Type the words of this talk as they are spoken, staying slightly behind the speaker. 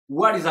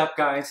What is up,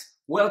 guys?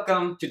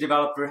 Welcome to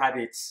Developer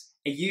Habits,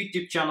 a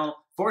YouTube channel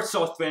for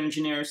software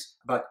engineers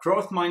about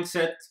growth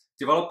mindset,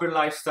 developer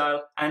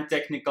lifestyle, and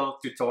technical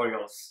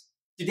tutorials.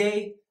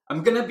 Today,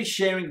 I'm gonna be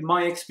sharing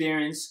my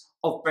experience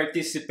of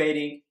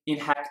participating in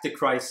Hack the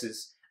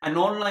Crisis, an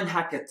online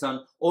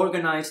hackathon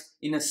organized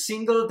in a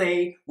single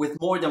day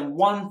with more than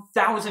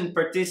 1,000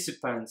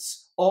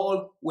 participants,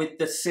 all with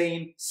the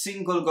same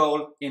single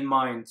goal in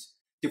mind: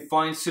 to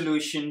find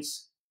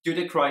solutions to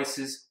the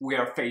crisis we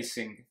are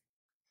facing.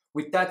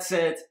 With that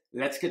said,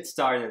 let's get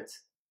started.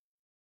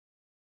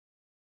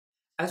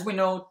 As we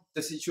know,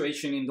 the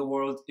situation in the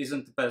world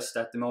isn't the best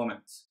at the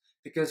moment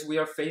because we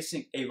are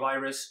facing a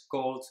virus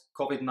called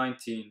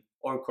COVID-19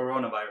 or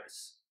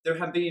coronavirus. There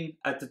have been,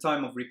 at the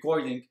time of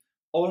recording,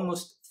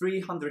 almost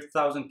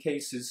 300,000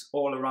 cases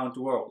all around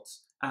the world,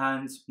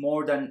 and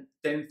more than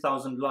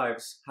 10,000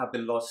 lives have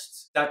been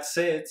lost. That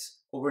said,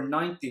 over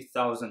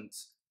 90,000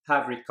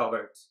 have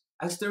recovered.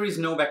 As there is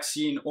no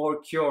vaccine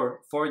or cure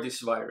for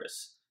this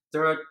virus,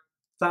 there are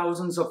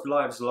thousands of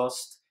lives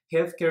lost,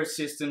 healthcare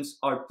systems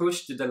are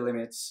pushed to the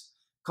limits,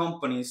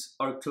 companies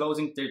are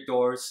closing their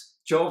doors,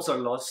 jobs are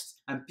lost,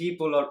 and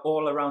people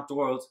all around the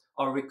world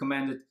are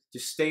recommended to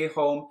stay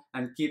home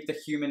and keep the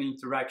human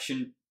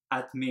interaction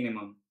at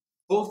minimum.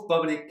 Both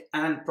public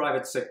and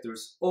private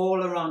sectors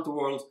all around the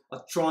world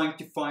are trying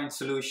to find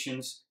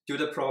solutions to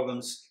the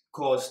problems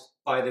caused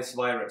by this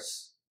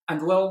virus.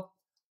 And well,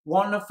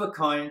 one of a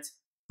kind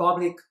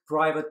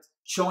public-private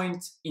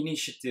joint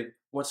initiative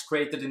was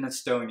created in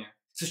Estonia.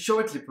 So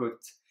shortly put,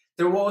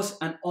 there was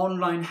an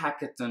online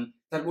hackathon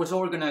that was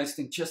organized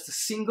in just a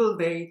single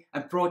day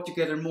and brought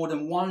together more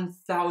than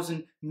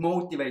 1,000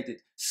 motivated,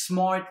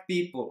 smart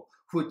people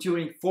who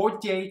during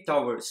 48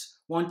 hours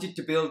wanted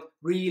to build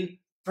real,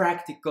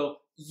 practical,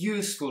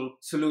 useful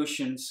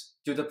solutions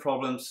to the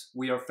problems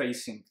we are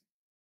facing.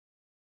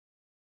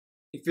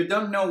 If you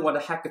don't know what a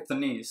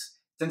hackathon is,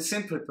 then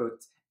simply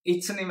put,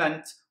 it's an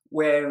event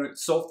where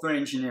software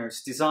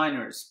engineers,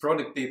 designers,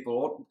 product people,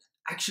 or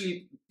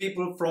actually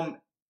people from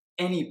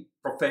any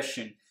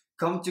profession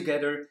come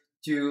together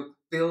to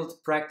build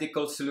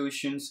practical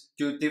solutions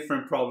to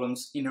different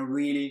problems in a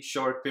really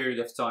short period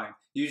of time,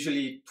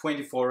 usually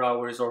 24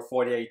 hours or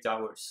 48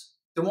 hours.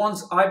 The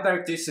ones I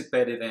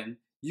participated in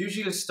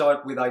usually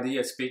start with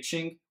ideas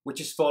pitching,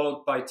 which is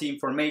followed by team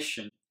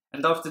formation.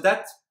 And after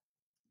that,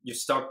 you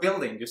start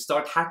building, you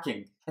start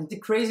hacking. And the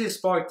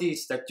craziest part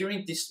is that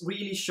during this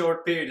really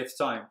short period of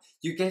time,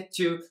 you get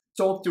to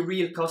talk to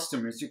real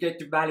customers, you get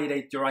to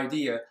validate your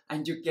idea,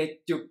 and you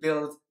get to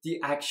build the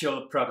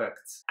actual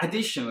product.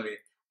 Additionally,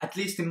 at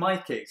least in my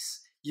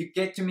case, you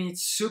get to meet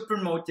super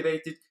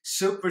motivated,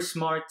 super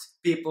smart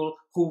people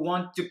who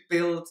want to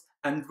build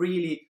and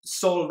really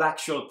solve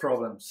actual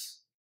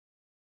problems.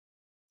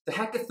 The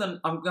hackathon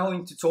I'm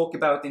going to talk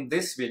about in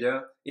this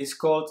video is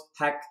called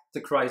Hack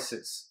the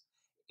Crisis.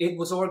 It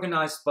was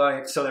organized by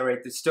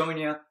Accelerate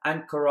Estonia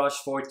and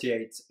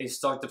Garage48, a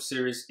startup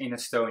series in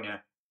Estonia.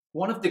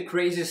 One of the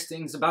craziest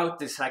things about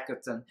this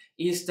hackathon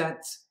is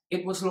that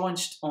it was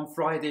launched on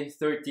Friday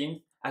 13th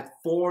at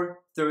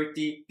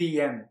 4:30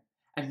 p.m.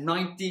 and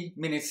 90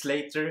 minutes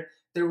later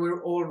there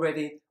were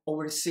already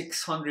over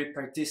 600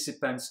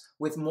 participants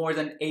with more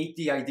than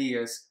 80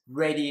 ideas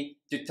ready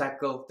to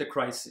tackle the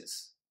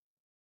crisis.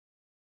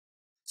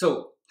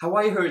 So, how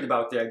I heard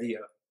about the idea?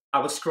 I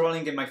was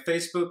scrolling in my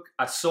Facebook,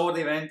 I saw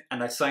the event,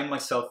 and I signed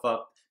myself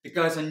up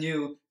because I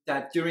knew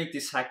that during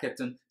this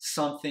hackathon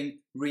something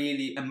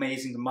really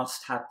amazing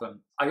must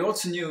happen. I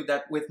also knew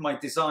that with my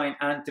design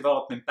and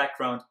development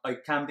background I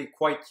can be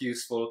quite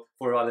useful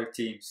for other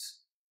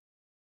teams.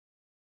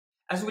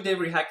 As with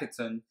every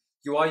hackathon,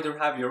 you either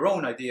have your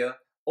own idea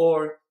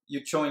or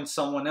you join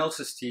someone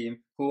else's team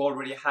who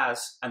already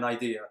has an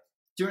idea.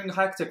 During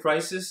Hack the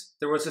Crisis,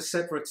 there was a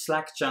separate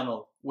Slack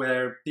channel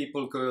where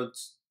people could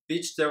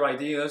pitch their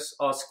ideas,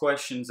 ask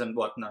questions and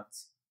whatnot.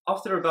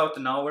 After about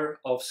an hour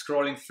of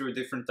scrolling through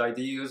different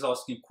ideas,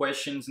 asking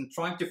questions and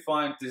trying to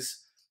find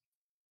this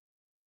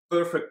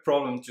perfect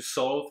problem to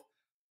solve,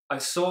 I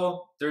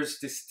saw there's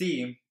this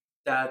team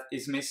that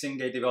is missing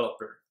a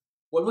developer.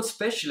 What was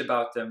special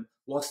about them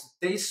was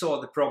that they saw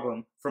the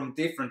problem from a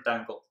different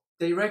angle.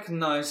 They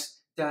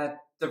recognized that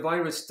the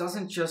virus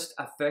doesn't just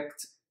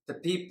affect the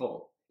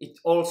people, it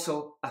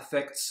also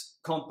affects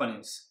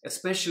companies,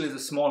 especially the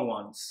small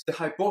ones. The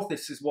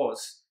hypothesis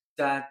was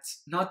that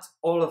not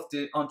all of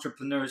the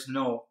entrepreneurs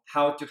know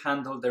how to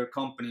handle their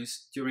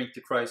companies during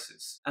the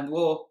crisis. And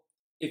well,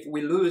 if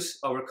we lose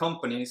our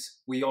companies,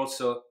 we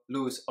also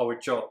lose our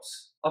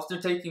jobs. After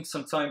taking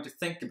some time to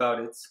think about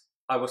it,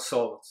 I was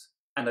sold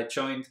and I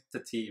joined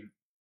the team.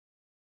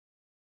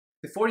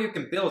 Before you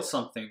can build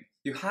something,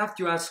 you have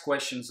to ask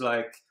questions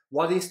like,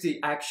 what is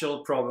the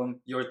actual problem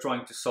you're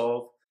trying to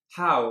solve?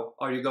 How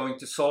are you going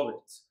to solve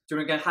it?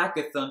 During a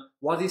hackathon,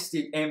 what is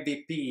the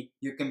MVP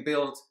you can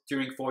build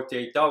during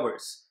 48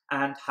 hours?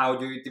 And how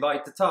do you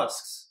divide the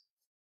tasks?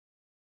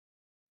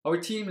 Our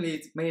team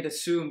lead made a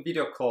Zoom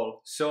video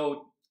call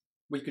so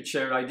we could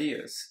share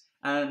ideas.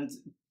 And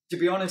to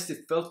be honest,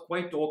 it felt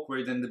quite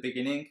awkward in the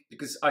beginning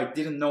because I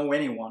didn't know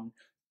anyone.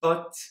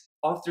 But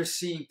after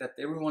seeing that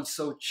everyone's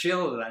so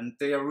chill and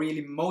they are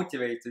really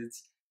motivated,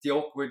 the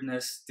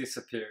awkwardness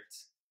disappeared.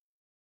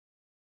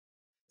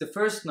 The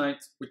first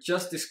night, we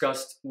just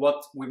discussed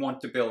what we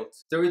want to build.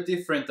 There were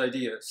different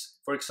ideas.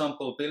 For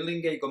example,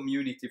 building a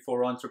community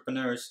for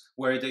entrepreneurs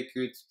where they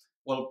could,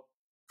 well,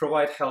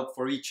 provide help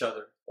for each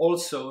other.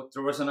 Also,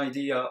 there was an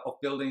idea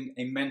of building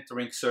a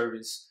mentoring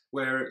service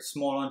where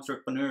small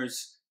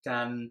entrepreneurs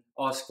can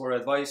ask for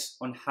advice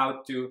on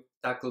how to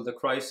tackle the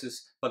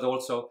crisis, but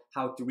also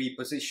how to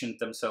reposition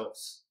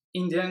themselves.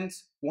 In the end,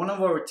 one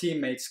of our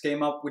teammates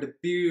came up with a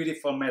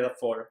beautiful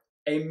metaphor: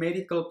 a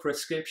medical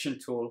prescription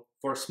tool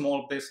for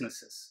small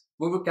businesses.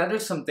 We will gather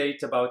some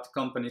data about the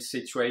company's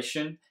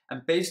situation,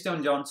 and based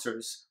on the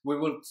answers, we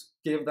will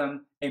give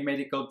them a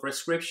medical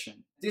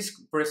prescription. This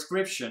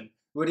prescription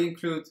would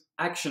include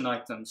action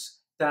items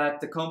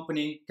that the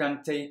company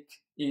can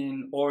take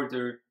in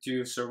order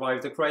to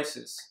survive the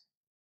crisis.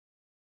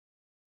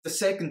 The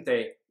second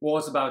day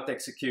was about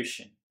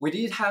execution. We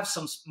did have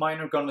some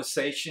minor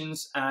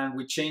conversations and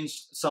we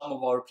changed some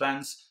of our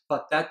plans,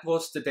 but that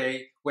was the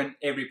day when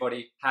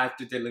everybody had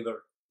to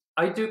deliver.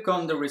 I took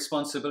on the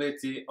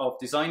responsibility of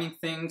designing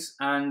things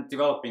and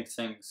developing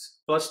things,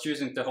 plus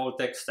choosing the whole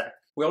tech stack.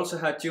 We also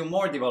had 2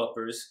 more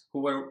developers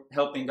who were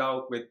helping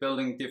out with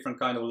building different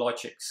kind of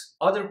logics.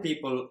 Other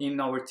people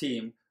in our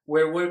team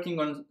were working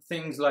on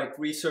things like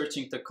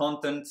researching the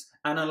content,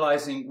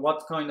 analyzing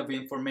what kind of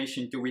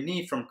information do we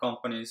need from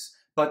companies,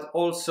 but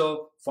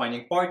also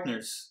finding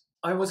partners.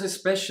 I was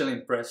especially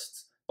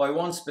impressed by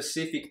one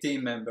specific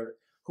team member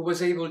who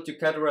was able to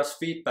gather us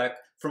feedback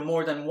from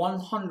more than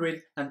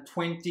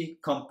 120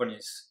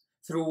 companies,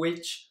 through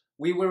which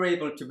we were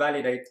able to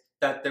validate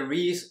that there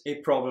is a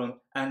problem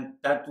and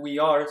that we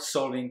are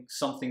solving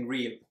something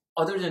real.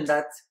 Other than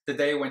that, the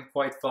day went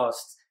quite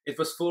fast. It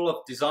was full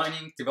of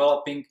designing,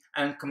 developing,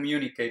 and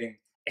communicating,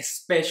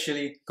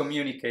 especially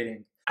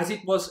communicating. As it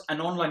was an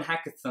online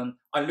hackathon,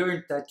 I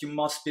learned that you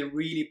must be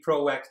really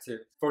proactive.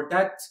 For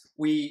that,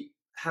 we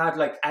had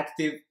like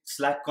active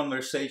Slack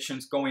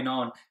conversations going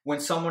on.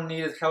 When someone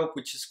needed help,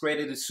 we just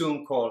created a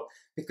Zoom call,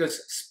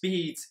 because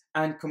speed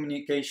and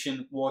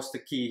communication was the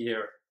key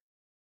here.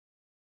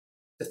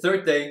 The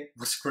third day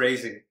was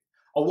crazy.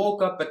 I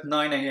woke up at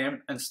 9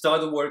 a.m. and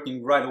started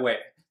working right away.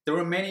 There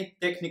were many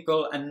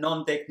technical and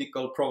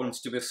non-technical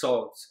problems to be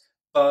solved,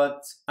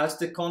 but as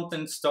the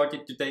content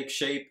started to take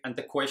shape and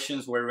the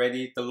questions were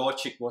ready, the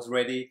logic was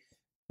ready,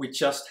 we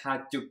just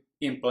had to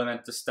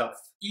implement the stuff.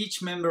 Each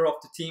member of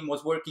the team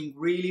was working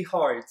really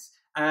hard,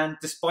 and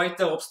despite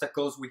the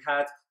obstacles we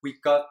had, we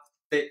got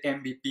the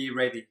MVP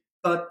ready.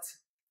 But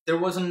there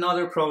was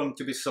another problem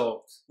to be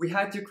solved. We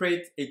had to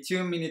create a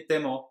 2-minute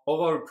demo of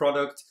our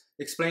product,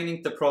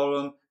 explaining the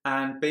problem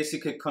and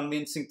basically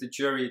convincing the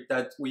jury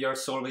that we are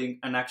solving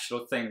an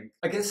actual thing.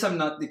 I guess I'm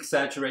not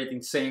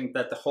exaggerating saying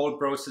that the whole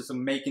process of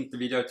making the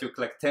video took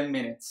like 10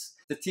 minutes.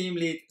 The team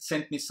lead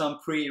sent me some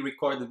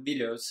pre-recorded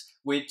videos,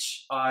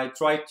 which I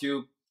tried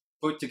to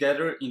put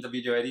together in the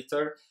video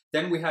editor.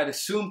 Then we had a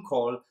Zoom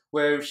call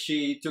where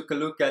she took a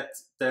look at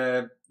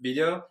the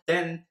video.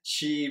 Then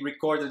she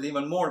recorded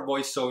even more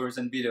voiceovers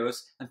and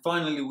videos. And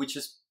finally, we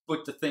just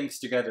put the things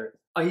together.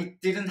 I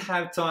didn't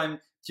have time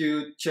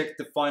to check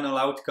the final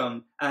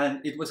outcome,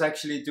 and it was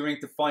actually during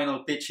the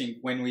final pitching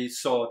when we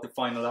saw the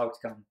final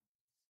outcome.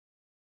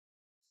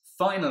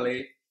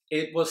 Finally,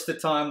 it was the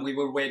time we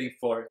were waiting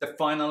for, the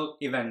final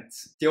event.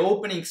 The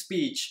opening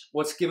speech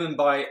was given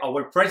by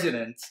our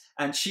president,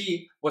 and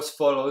she was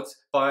followed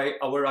by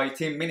our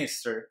IT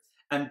minister.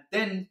 And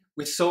then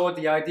we saw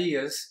the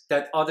ideas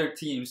that other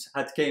teams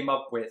had came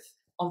up with.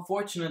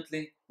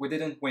 Unfortunately, we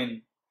didn't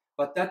win.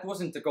 But that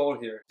wasn't the goal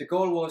here. The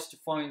goal was to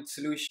find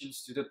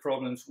solutions to the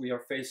problems we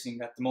are facing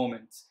at the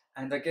moment.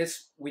 And I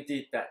guess we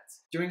did that.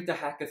 During the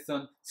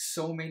hackathon,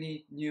 so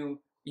many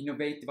new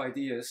innovative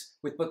ideas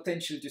with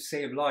potential to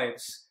save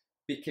lives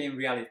became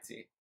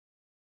reality.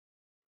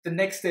 The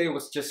next day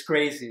was just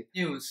crazy.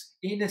 News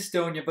in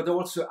Estonia, but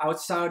also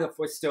outside of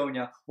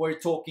Estonia, were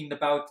talking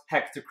about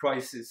hack the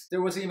crisis.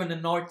 There was even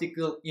an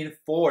article in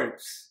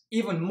Forbes.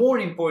 Even more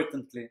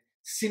importantly,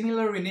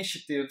 similar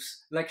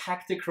initiatives like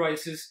Hack the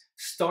Crisis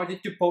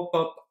started to pop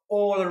up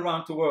all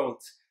around the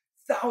world.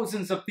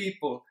 Thousands of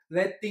people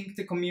letting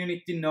the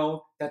community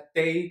know that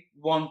they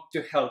want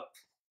to help.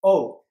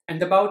 Oh,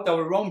 and about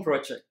our own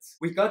project.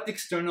 We got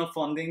external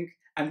funding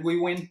and we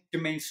went to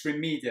mainstream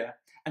media.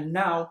 And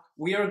now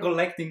we are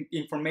collecting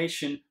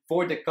information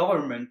for the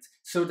government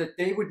so that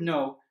they would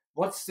know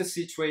what's the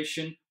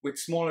situation with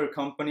smaller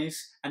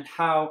companies and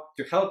how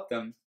to help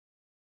them.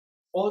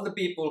 All the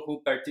people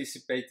who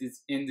participated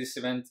in this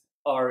event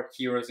are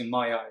heroes in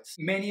my eyes.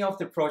 Many of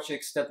the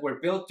projects that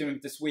were built during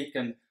this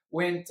weekend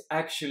went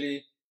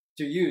actually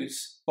to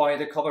use by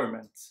the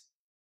government.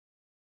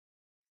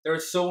 There are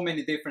so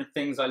many different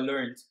things I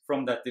learned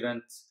from that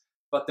event,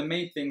 but the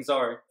main things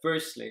are,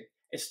 firstly,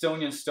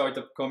 Estonian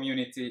startup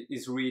community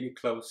is really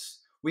close.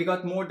 We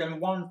got more than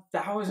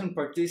 1,000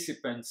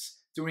 participants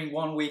during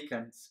one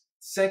weekend.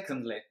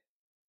 Secondly,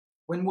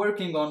 when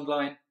working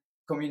online,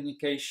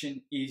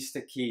 communication is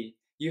the key.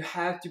 You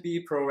have to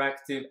be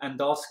proactive and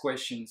ask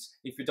questions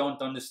if you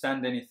don't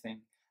understand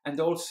anything. And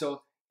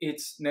also,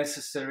 it's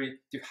necessary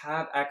to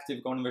have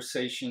active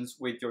conversations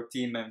with your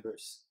team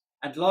members.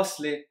 And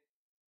lastly,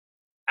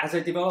 as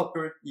a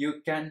developer, you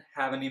can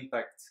have an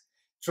impact.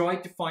 Try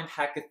to find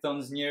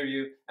hackathons near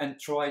you and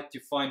try to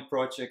find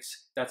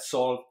projects that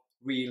solve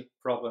real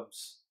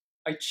problems.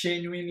 I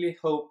genuinely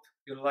hope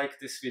you like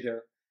this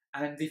video.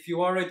 And if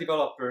you are a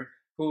developer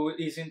who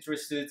is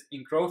interested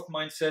in growth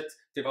mindset,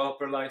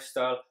 developer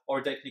lifestyle,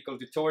 or technical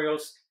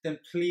tutorials, then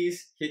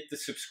please hit the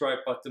subscribe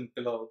button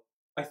below.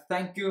 I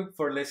thank you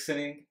for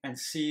listening and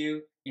see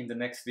you in the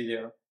next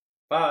video.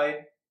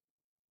 Bye!